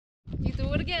You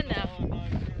do it again now. No, I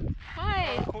can't.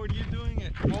 Why? I'll record you doing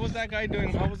it. What was that guy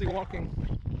doing? How was he walking?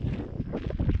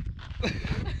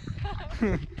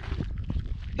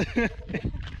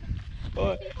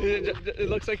 Oh, it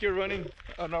looks like you're running.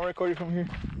 I'll record you from here.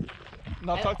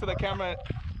 Now talk to the camera.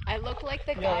 I look like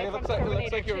the guy from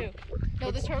Terminator 2.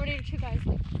 No, the Terminator 2 guy's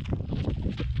like...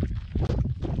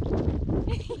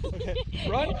 Okay,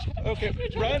 run. Okay,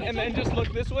 run and then just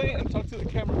look this way and talk to the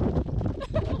camera.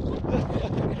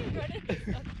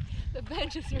 The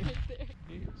bench is right there.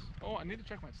 Oh, I need to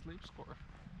check my sleep score.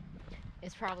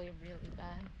 It's probably really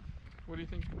bad. What do you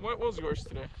think? What was yours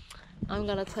today? I'm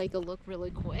gonna take a look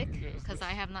really quick because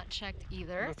I have not checked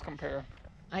either. Let's compare.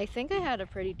 I think I had a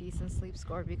pretty decent sleep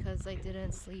score because I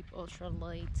didn't sleep ultra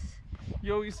late.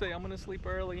 You always say I'm gonna sleep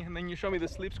early and then you show me the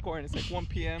sleep score and it's like 1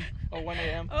 p.m. or 1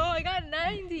 a.m. Oh, I got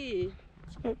 90.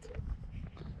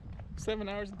 7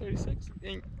 hours and 36.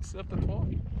 You slept at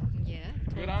 12. Yeah.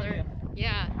 Good on you.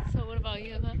 Yeah. So what about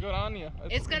you? Huh? Good on you.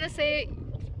 It's gonna say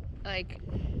like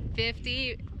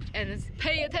 50 and it's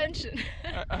pay attention.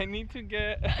 I need to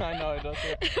get. I know it does.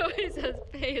 It always says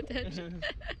pay attention.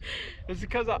 It's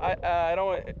because I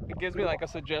don't. It gives me like a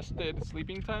suggested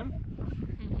sleeping time,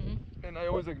 and I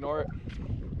always ignore it.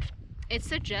 It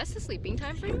suggests a sleeping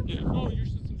time for you? Yeah. Oh, your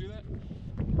system do that?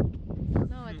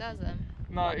 No, it doesn't.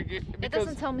 No, it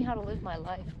doesn't tell me how to live my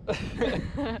life.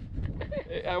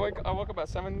 I woke up at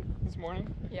 7 this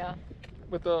morning. Yeah.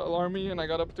 With the alarmy, and I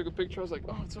got up, took a picture. I was like,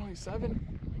 oh, it's only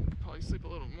 7. Probably sleep a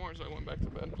little more, so I went back to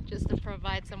bed. Just to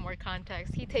provide some more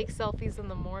context, he takes selfies in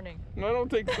the morning. No, I don't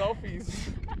take selfies.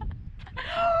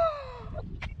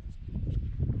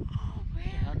 Oh man! It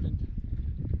happened.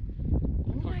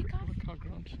 Oh my god! Look how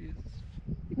grown she is.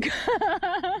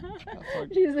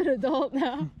 She's an adult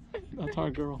now. That's our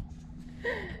girl.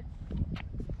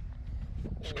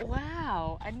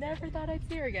 Wow! I never thought I'd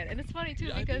see her again, and it's funny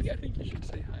too because I think you should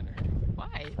say hi to her.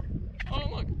 Why? Oh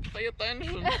look! Pay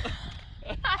attention.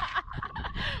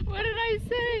 What did I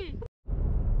say?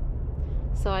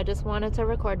 So I just wanted to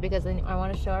record because I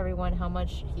want to show everyone how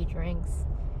much he drinks.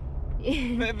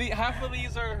 Half of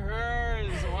these are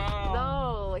hers. Wow.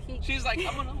 No, she's like,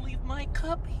 I'm gonna leave my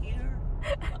cup here.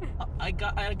 I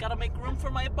gotta make room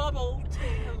for my bubble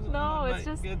too. No, it's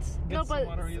just no. But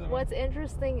what's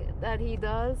interesting that he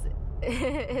does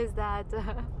is that.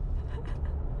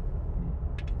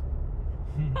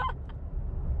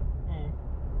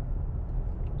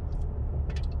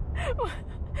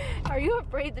 Are you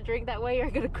afraid to drink that way? You're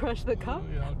gonna crush the cup?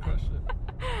 Oh, yeah, I'll crush it.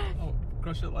 I'll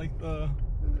crush it like the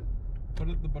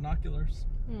binoculars.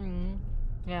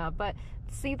 Yeah, but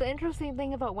see, the interesting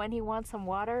thing about when he wants some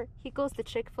water, he goes to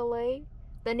Chick-fil-A,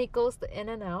 then he goes to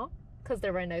In-N-Out, because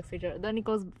they're right next to each other. Then he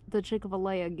goes to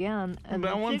Chick-fil-A again. And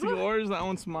that one's yours, that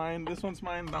one's mine. This one's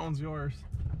mine, that one's yours.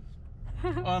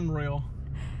 Unreal.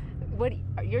 What?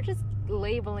 You're just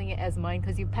labeling it as mine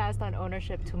because you passed on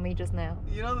ownership to me just now.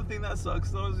 You know the thing that sucks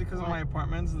though is because of my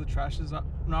apartments, the trash is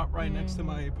not right next to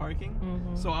my parking.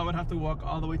 So I would have to walk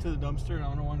all the way to the dumpster, and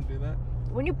I don't want to do that.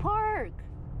 When you park.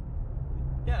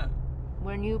 Yeah.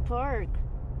 When you park.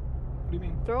 What do you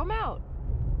mean? Throw them out.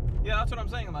 Yeah, that's what I'm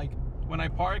saying. Like when I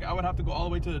park, I would have to go all the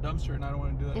way to the dumpster, and I don't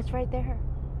want to do that. It's right there.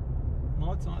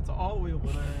 No, it's not. It's all the way over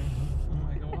there. Oh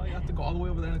my god! Well, you have to go all the way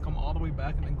over there and come all the way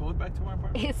back, and then go back to my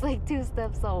apartment. It's like 2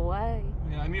 steps away.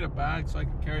 Yeah, I need a bag so I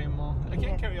can carry them all. I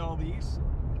can't carry all these.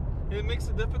 It makes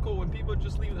it difficult when people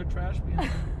just leave their trash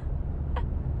behind.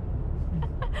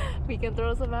 We can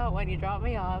throw some out when you drop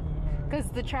me off, because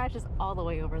the trash is all the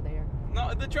way over there.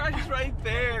 No, the trash is right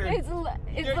there. It's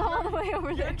all the way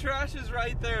over there. Your trash is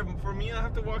right there. For me, I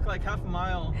have to walk like half a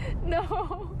mile.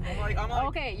 No. I'm like,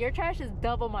 okay, your trash is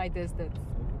double my distance.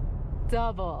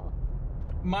 Double.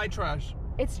 My trash.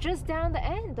 It's just down the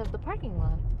end of the parking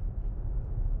lot.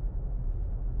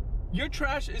 Your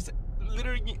trash is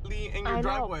literally in your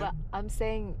driveway. But I'm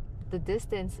saying the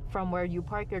distance from where you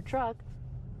park your truck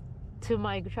to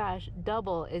my trash,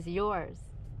 double is yours.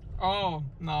 Oh,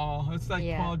 no. It's like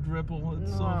quadruple.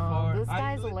 It's so far. This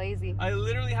guy's lazy. I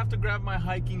literally have to grab my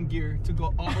hiking gear to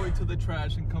go all the way to the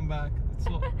trash and come back.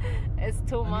 It's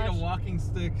too much. I need a walking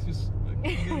stick. Just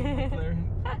getting up there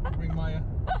and bring Maya.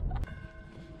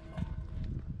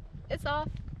 It's off.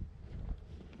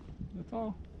 That's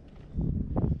all.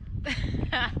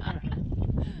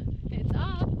 It's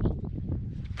off.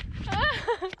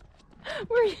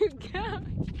 Where are you going?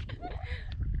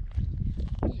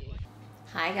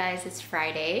 Hi guys, it's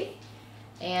Friday,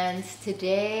 and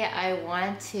today I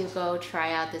want to go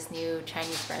try out this new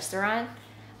Chinese restaurant.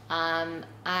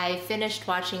 I finished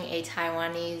watching a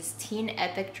Taiwanese teen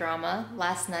epic drama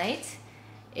last night.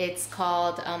 It's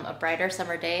called A Brighter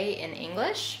Summer Day in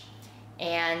English.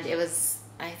 and it was,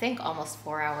 I think, almost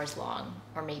 4 hours long,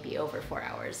 or maybe over 4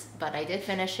 hours, but I did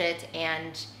finish it.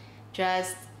 And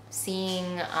just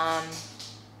seeing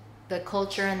the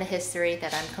culture and the history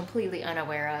that I'm completely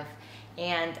unaware of,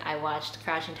 and I watched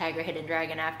Crouching Tiger, Hidden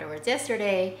Dragon afterwards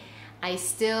yesterday, I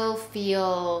still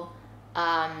feel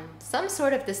some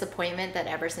sort of disappointment that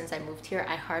ever since I moved here,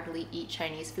 I hardly eat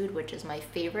Chinese food, which is my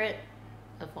favorite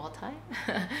of all time.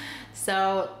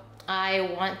 So I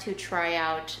want to try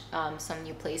out some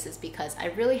new places, because I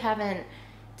really haven't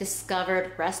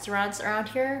discovered restaurants around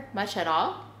here much at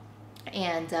all.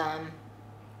 And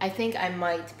I think I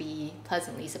might be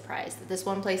pleasantly surprised. This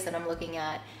one place that I'm looking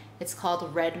at, it's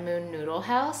called Red Moon Noodle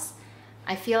House.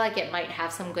 I feel like it might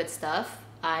have some good stuff.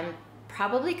 I'm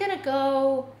probably gonna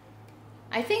go,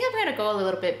 I think I'm gonna go a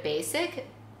little bit basic.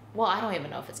 Well, I don't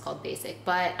even know if it's called basic,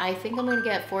 but I think I'm gonna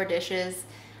get 4 dishes.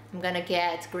 I'm gonna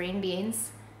get green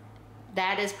beans.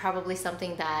 That is probably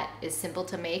something that is simple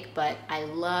to make, but I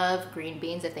love green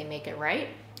beans if they make it right.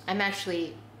 I'm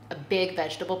actually a big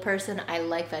vegetable person. I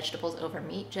like vegetables over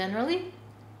meat generally.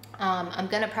 I'm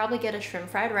gonna probably get a shrimp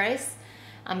fried rice.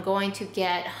 I'm going to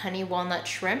get honey walnut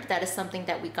shrimp. That is something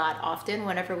that we got often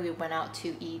whenever we went out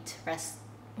to eat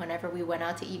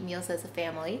meals as a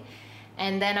family.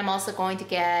 And then I'm also going to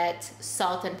get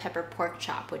salt and pepper pork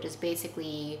chop, which is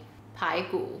basically pai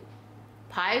gu.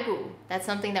 Pai gu, that's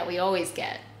something that we always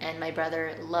get, and my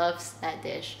brother loves that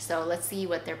dish. So let's see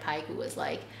what their pai gu is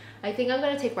like. I think I'm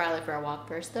gonna take Riley for a walk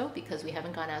first though, because we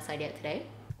haven't gone outside yet today.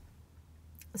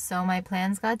 So my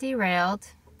plans got derailed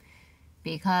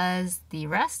because the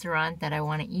restaurant that I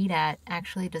want to eat at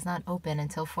actually does not open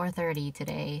until 4:30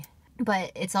 today.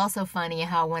 But it's also funny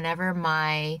how whenever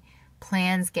my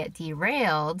plans get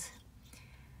derailed,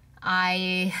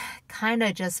 I kind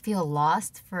of just feel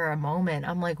lost for a moment.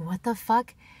 I'm like, what the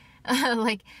fuck?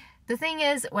 Like, the thing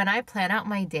is, when I plan out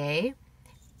my day,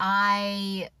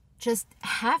 I just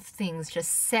have things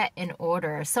just set in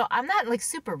order. So I'm not like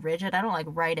super rigid. I don't like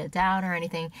write it down or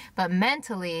anything, but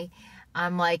mentally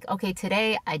I'm like, okay,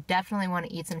 today I definitely want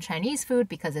to eat some Chinese food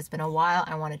because it's been a while.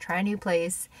 I want to try a new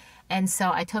place. And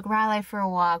so I took Riley for a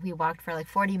walk. We walked for like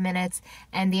 40 minutes.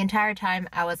 And the entire time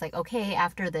I was like, okay,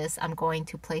 after this, I'm going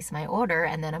to place my order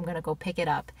and then I'm going to go pick it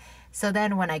up. So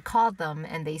then when I called them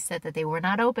and they said that they were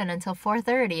not open until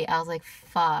 4:30, I was like,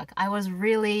 fuck. I was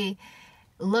really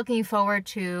looking forward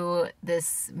to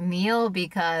this meal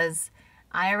because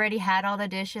I already had all the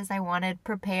dishes I wanted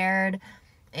prepared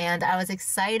and I was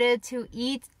excited to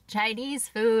eat Chinese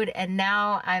food. And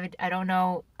now I don't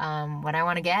know what I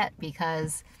want to get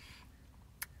because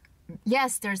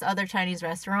yes, there's other Chinese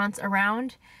restaurants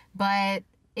around, but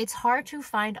it's hard to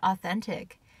find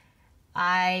authentic.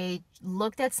 I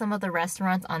looked at some of the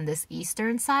restaurants on this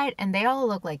eastern side and they all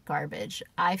look like garbage.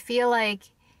 I feel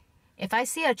like if I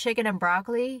see a chicken and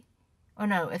broccoli, or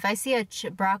no, if I see a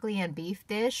broccoli and beef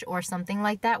dish or something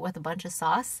like that with a bunch of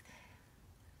sauce,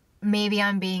 maybe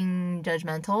I'm being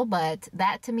judgmental, but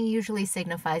that to me usually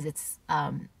signifies it's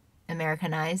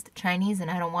Americanized Chinese and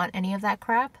I don't want any of that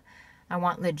crap. I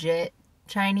want legit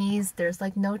Chinese. There's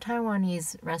like no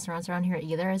Taiwanese restaurants around here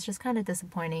either. It's just kind of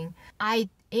disappointing. I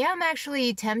am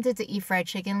actually tempted to eat fried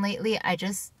chicken lately. I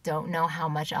just don't know how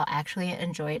much I'll actually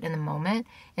enjoy it in the moment.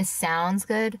 It sounds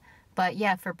good, but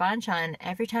yeah, for banchan,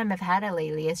 every time I've had it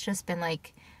lately, it's just been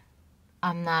like,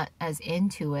 I'm not as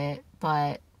into it,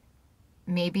 but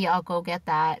maybe I'll go get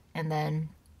that and then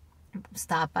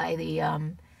stop by the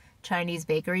Chinese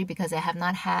bakery because I have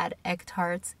not had egg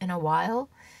tarts in a while.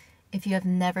 If you have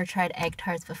never tried egg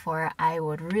tarts before, I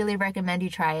would really recommend you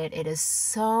try it. It is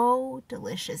so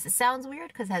delicious. It sounds weird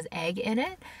because it has egg in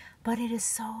it, but it is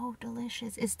so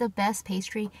delicious. It's the best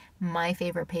pastry, my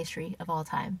favorite pastry of all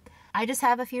time. I just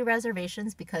have a few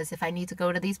reservations because if I need to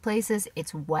go to these places,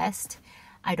 it's west.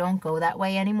 I don't go that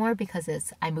way anymore because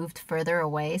I moved further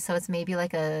away, so it's maybe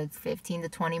like a 15 to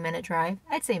 20 minute drive.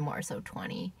 I'd say more so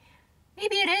 20.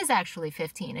 Maybe it is actually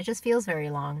 15. It just feels very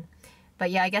long. But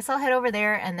yeah, I guess I'll head over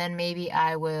there and then maybe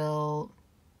I will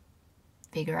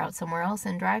figure out somewhere else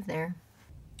and drive there.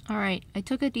 All right, I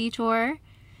took a detour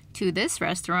to this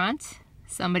restaurant.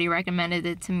 Somebody recommended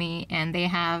it to me and they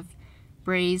have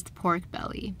braised pork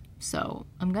belly. So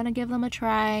I'm gonna give them a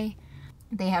try.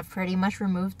 They have pretty much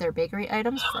removed their bakery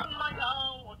items from...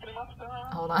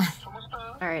 Hold on.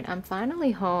 All right, I'm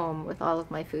finally home with all of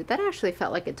my food. That actually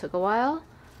felt like it took a while.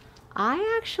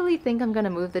 I actually think I'm gonna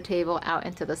move the table out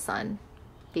into the sun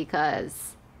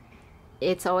because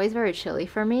it's always very chilly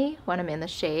for me when I'm in the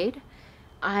shade.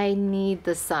 I need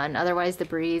the sun, otherwise the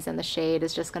breeze and the shade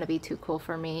is just gonna be too cool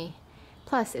for me.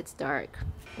 Plus it's dark.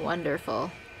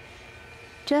 Wonderful.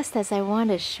 Just as I want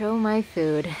to show my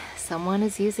food, someone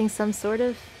is using some sort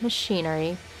of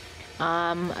machinery.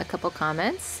 A couple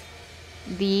comments.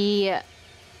 The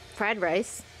fried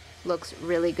rice looks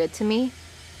really good to me.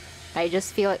 I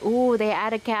just feel like, ooh, they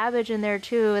added cabbage in there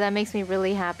too. That makes me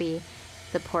really happy.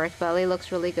 The pork belly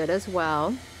looks really good as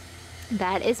well.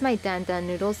 That is my dan dan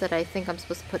noodles that I think I'm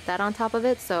supposed to put that on top of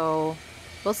it. So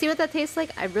we'll see what that tastes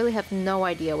like. I really have no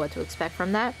idea what to expect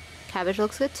from that. Cabbage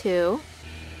looks good too.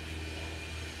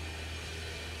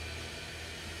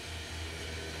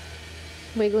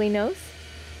 Wiggly nose.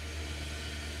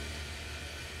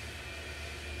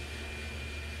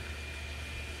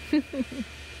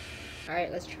 All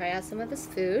right, let's try out some of this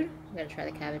food. I'm gonna try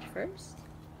the cabbage first.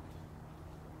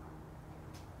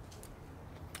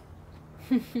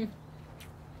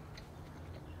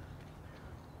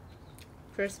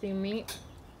 Crispy meat.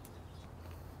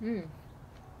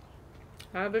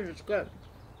 Cabbage is good.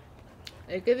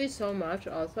 It gives you so much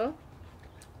also.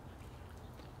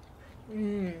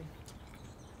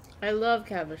 I love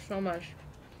cabbage so much.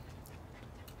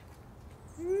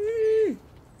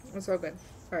 It's so good.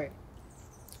 Alright.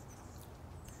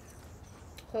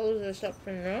 Close this up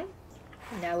for now.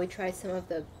 Now we try some of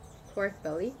the pork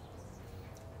belly.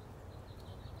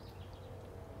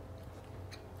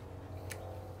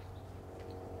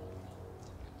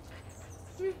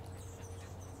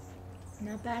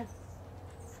 Not bad.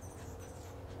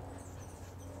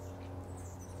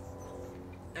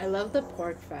 I love the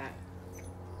pork fat.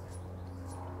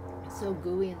 It's so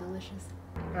gooey and delicious.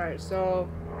 Alright, so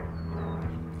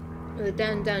the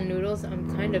dan dan noodles, I'm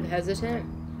kind of hesitant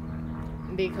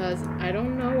because I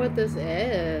don't know what this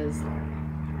is.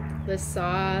 The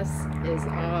sauce is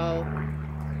all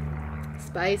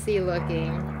spicy looking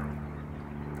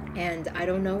and I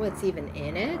don't know what's even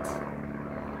in it.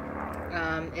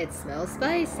 It smells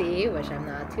spicy, which I'm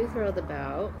not too thrilled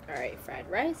about. Alright, fried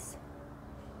rice.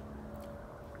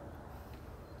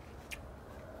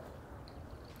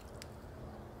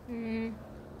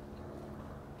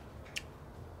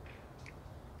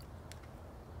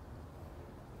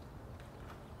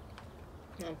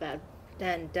 Not bad.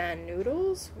 Dan dan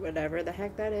noodles, whatever the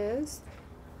heck that is.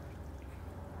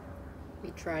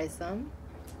 We try some.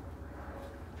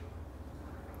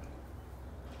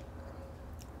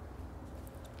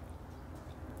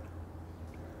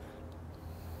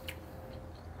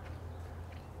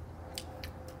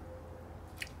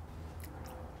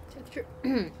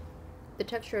 The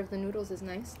texture of the noodles is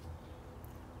nice.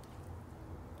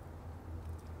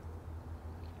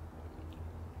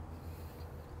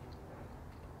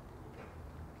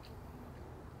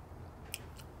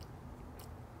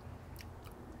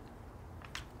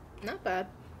 Not bad.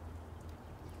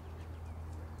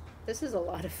 This is a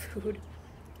lot of food.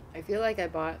 I feel like I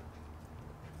bought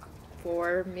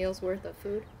 4 meals worth of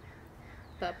food.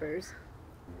 Peppers.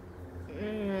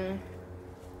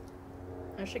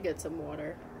 I should get some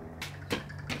water.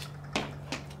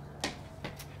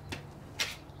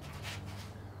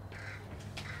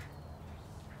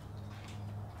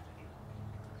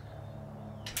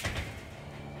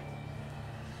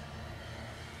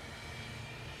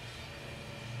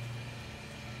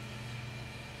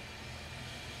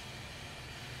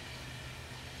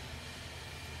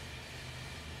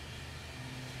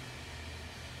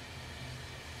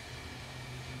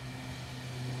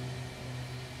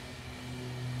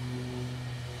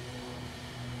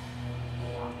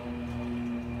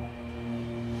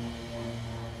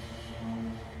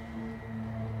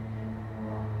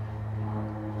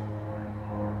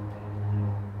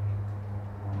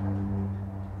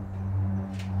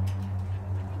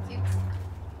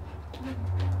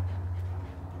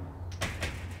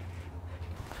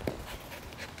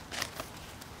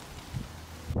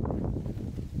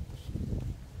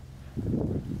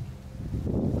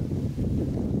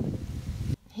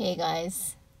 Hey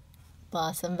guys,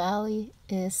 Blossom Valley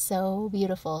is so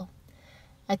beautiful.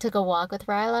 I took a walk with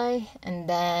Riley and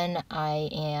then I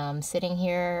am sitting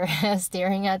here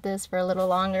staring at this for a little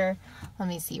longer. Let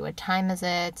me see, what time is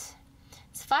it?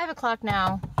 It's 5 o'clock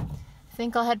now. I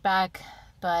think I'll head back,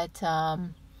 but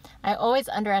I always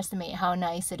underestimate how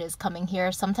nice it is coming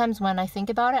here. Sometimes when I think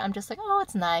about it, I'm just like, oh,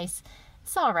 it's nice.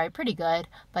 It's all right, pretty good.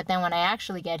 But then when I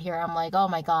actually get here, I'm like, oh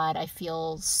my God, I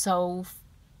feel so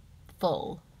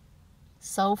full.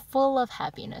 So full of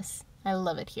happiness. I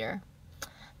love it here.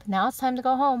 But now it's time to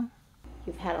go home.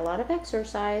 You've had a lot of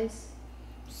exercise.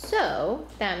 So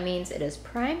that means it is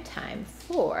prime time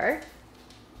for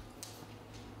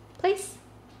place.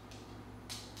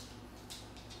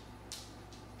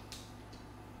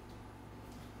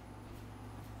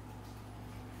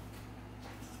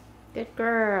 Good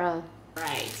girl.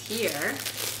 Right here,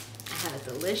 I have a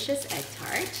delicious egg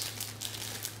tart.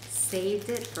 Saved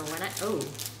it for when oh.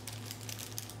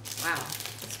 Wow,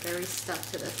 it's very stuck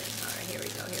to the thing. All right, here we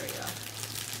go, here we go.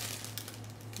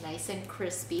 Nice and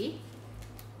crispy.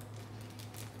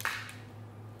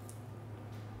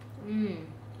 Mmm.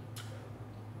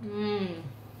 Mmm.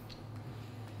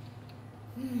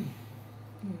 Mmm.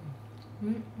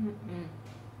 Mmm. Mmm.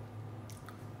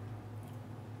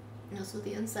 That's what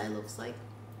the inside looks like.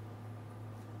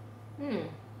 Mmm.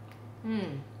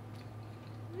 Mmm.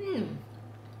 Mmm.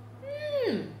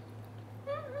 Mmm.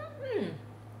 Mmm.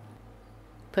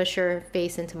 Push your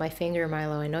face into my finger,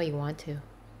 Milo. I know you want to.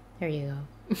 There you go.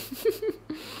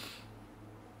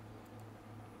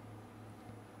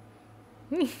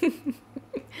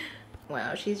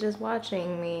 Wow, she's just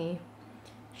watching me.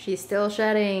 She's still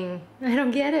shedding. I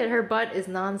don't get it. Her butt is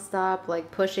non-stop,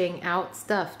 like, pushing out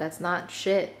stuff. That's not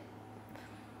shit.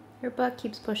 Her butt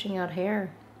keeps pushing out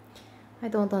hair. I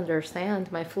don't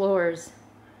understand. My floor's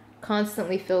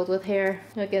constantly filled with hair.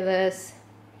 Look at this.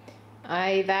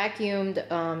 I vacuumed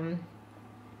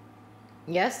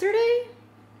yesterday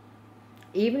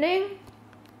evening.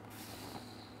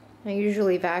 I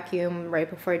usually vacuum right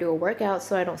before I do a workout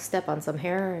so I don't step on some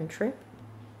hair and trip.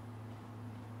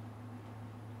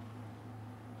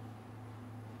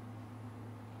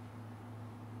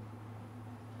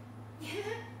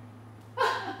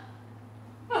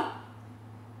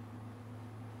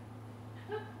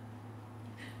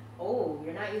 Oh,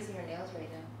 you're not using your nails right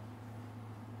now.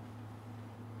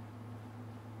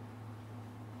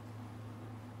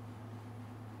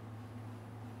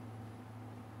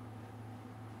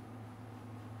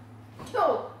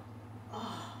 Oh.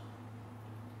 Oh.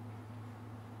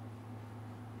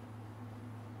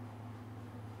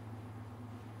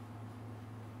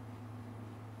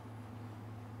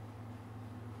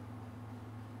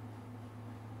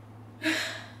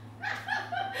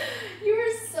 You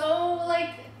were so, like,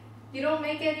 you don't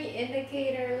make any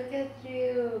indicator. Look at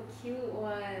you. Cute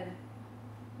one.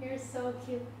 You're so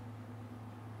cute.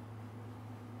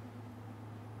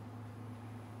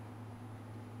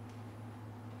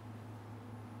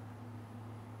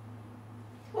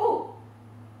 Oh!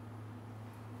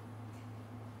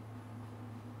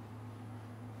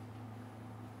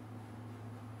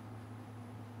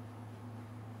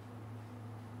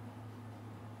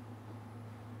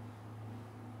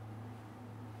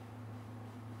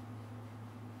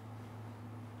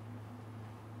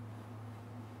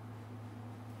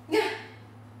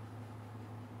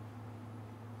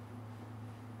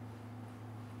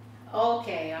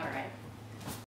 Okay, all right.